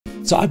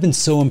So I've been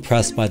so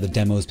impressed by the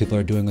demos people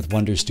are doing with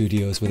Wonder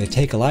Studios where they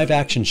take a live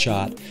action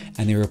shot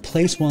and they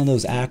replace one of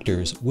those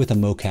actors with a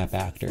mocap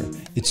actor.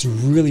 It's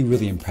really,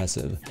 really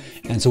impressive.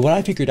 And so what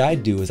I figured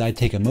I'd do is I'd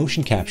take a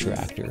motion capture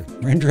actor,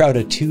 render out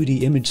a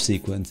 2D image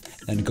sequence,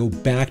 and go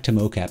back to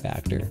mocap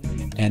actor.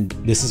 And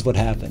this is what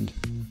happened.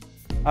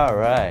 All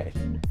right.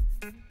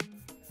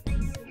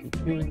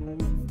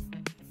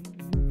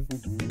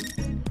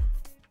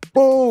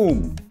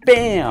 Boom!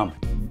 Bam!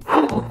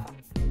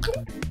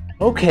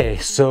 Okay,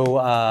 so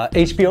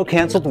HBO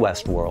canceled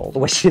Westworld,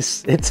 which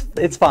is,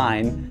 it's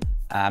fine.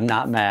 I'm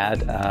not mad,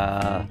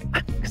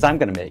 because I'm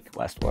gonna make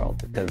Westworld,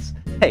 because,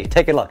 hey,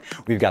 take a look.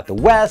 We've got the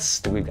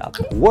West, we've got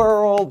the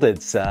world,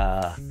 it's,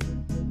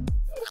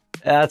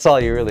 that's all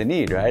you really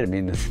need, right? I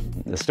mean,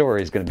 the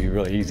story is gonna be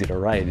really easy to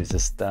write. It's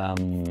just,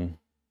 you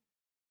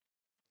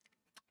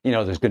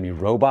know, there's gonna be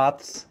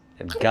robots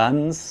and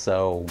guns,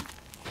 so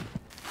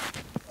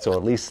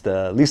at least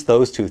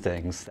those two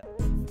things.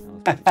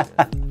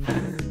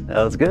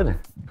 That was good.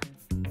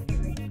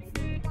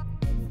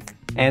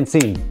 And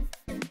scene.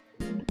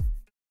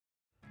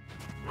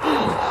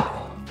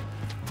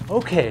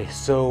 Okay,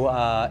 so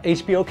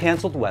HBO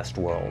canceled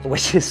Westworld,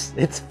 which is,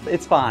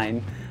 it's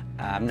fine.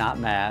 I'm not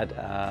mad,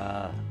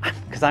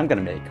 because I'm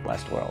gonna make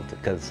Westworld,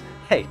 because,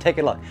 hey, take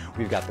a look.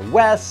 We've got the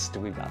West,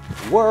 we've got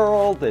the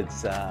world,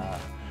 it's,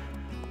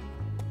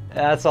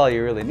 that's all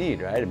you really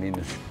need, right? I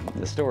mean,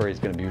 the story is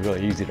gonna be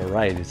really easy to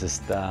write. It's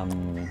just,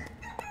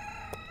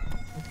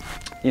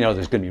 you know,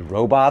 there's gonna be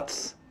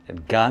robots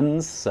and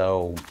guns,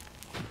 so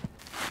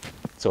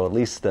at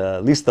least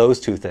those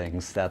two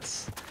things,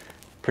 that's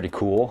pretty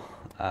cool.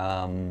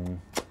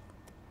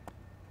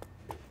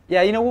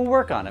 Yeah, you know, we'll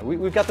work on it.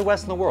 We've got the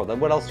West and the world.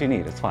 What else do you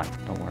need? It's fine.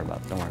 Don't worry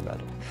about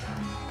it.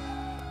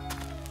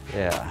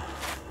 Yeah.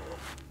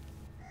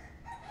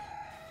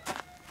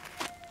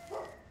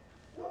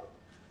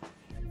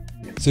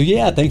 So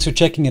yeah, thanks for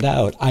checking it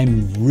out.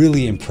 I'm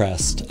really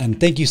impressed, and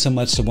thank you so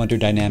much to Wonder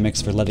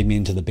Dynamics for letting me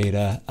into the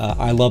beta.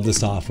 I love the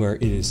software.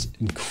 It is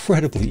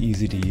incredibly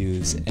easy to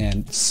use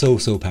and so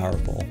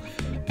powerful.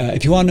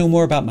 If you want to know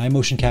more about my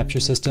motion capture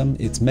system,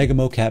 it's Mega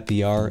Mocap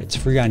VR. It's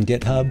free on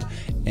GitHub,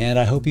 and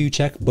I hope you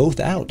check both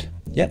out.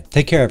 Yep,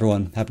 take care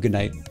everyone. Have a good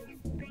night.